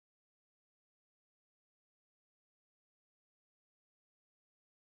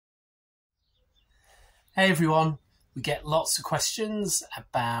Hey everyone, we get lots of questions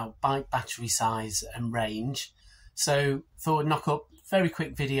about bike battery size and range, so thought I'd knock up a very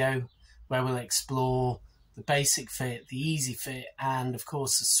quick video where we'll explore the Basicfit, the Easifit and of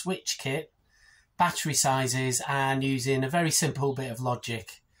course the Swytch Kit battery sizes, and using a very simple bit of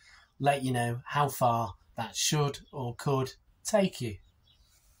logic let you know how far that should or could take you.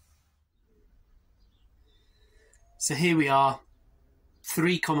 So here we are,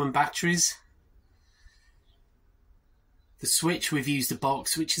 3 common batteries. The Swytch, we've used a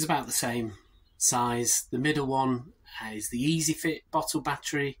box which is about the same size. The middle one is the Easifit bottle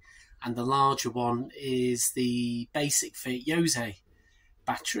battery, and the larger one is the Basicfit Yose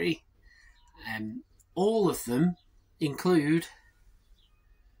battery. All of them include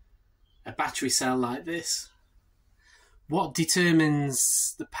a battery cell like this. What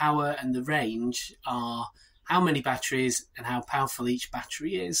determins the power and the range are how many batteries and how powerful each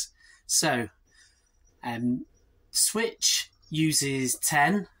battery is. So, Swytch uses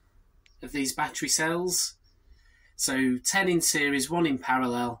 10 of these battery cells, so 10 in series, 1 in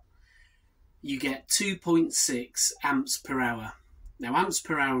parallel. You get 2.6 amps per hour. Now, amps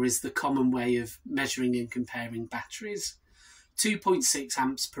per hour is the common way of measuring and comparing batteries. 2.6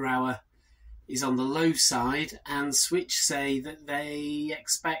 amps per hour is on the low side, and Swytch say that they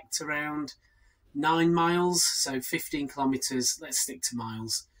expect around 9 miles, so 15 kilometres, let's stick to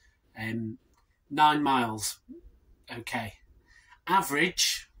miles, 9 miles. Okay,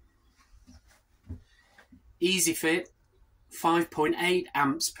 average Easifit 5.8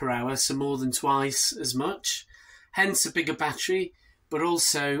 amps per hour, so more than twice as much, hence a bigger battery, but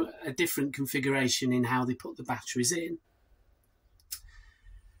also a different configuration in how they put the batteries in.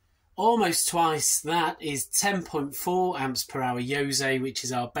 Almost twice that is 10.4 amps per hour Yose, which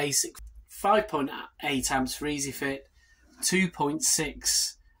is our basic. 5.8 amps for Easifit,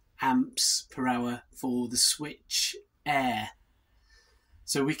 2.6 amps per hour for the Swytch Air.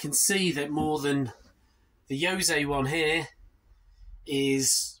 So we can see that more than the Yose one here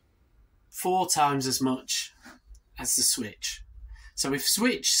is 4 times as much as the Swytch. So if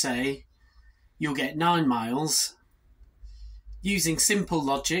Swytch say you'll get 9 miles, using simple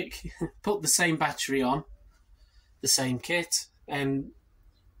logic, put the same battery on, the same kit, and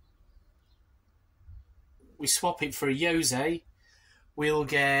we swap it for a Yose, we'll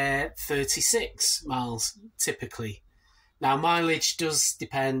get 36 miles typically. Now, mileage does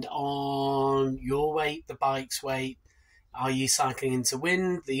depend on your weight, the bike's weight. Are you cycling into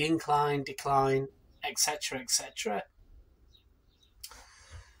wind, the incline, decline, etc., etc.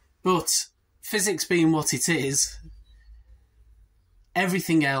 But physics being what it is,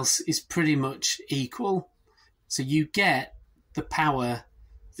 everything else is pretty much equal. So you get the power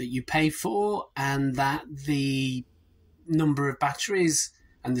that you pay for, and that the number of batteries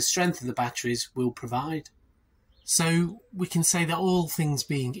and the strength of the batteries will provide. So we can say that all things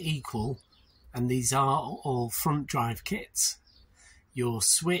being equal, and these are all front drive kits, your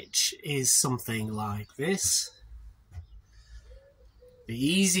Swytch is something like this.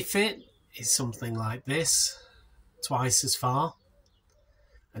 The Easifit is something like this, twice as far.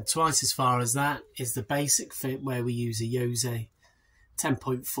 And twice as far as that is the Basicfit, where we use a Yose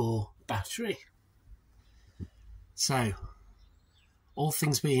 10.4 battery. So, all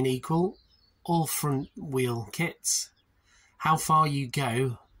things being equal, all front wheel kits. How far you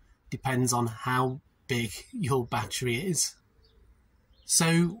go depends on how big your battery is.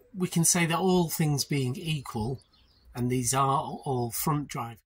 So we can say that all things being equal, and these are all front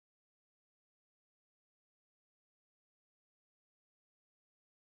drive